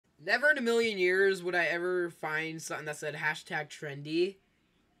Never in a million years would I ever find something that said hashtag trendy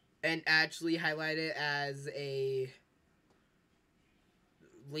and actually highlight it as a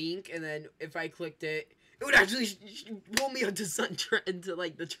link, and then if I clicked it, it would actually pull me onto some trend, to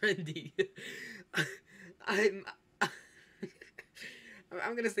like the trendy. I'm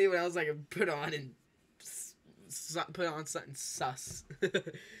I'm gonna say what else I can put on and put on something sus.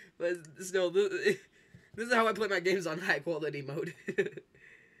 But still, this is how I play my games on high quality mode.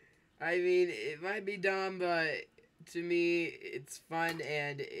 I mean, it might be dumb, but to me, it's fun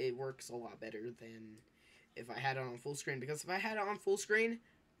and it works a lot better than if I had it on full screen. Because if I had it on full screen,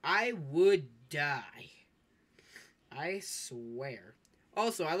 I would die. I swear.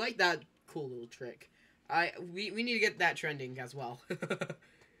 Also, I like that cool little trick. We need to get that trending as well.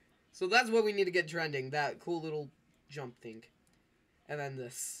 So that's what we need to get trending. That cool little jump thing. And then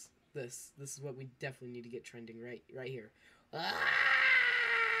this is what we definitely need to get trending right here.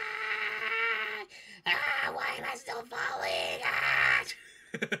 Why am I still falling?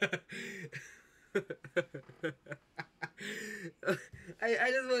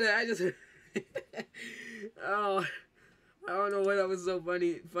 I just oh, I don't know why that was so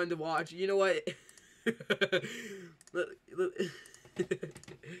fun to watch. You know what?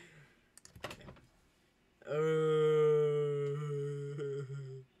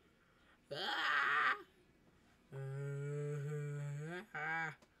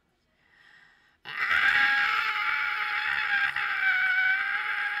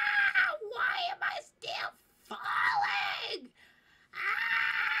 Why am I still falling?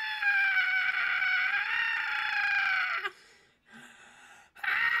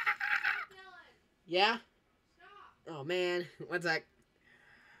 Yeah? Oh man, one sec.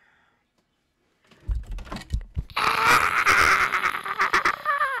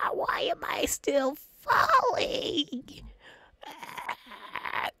 Why am I still falling?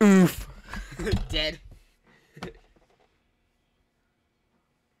 Oof. Dead.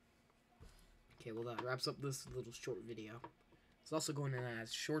 Okay, well that wraps up this little short video. It's also going in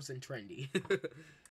as shorts and trendy.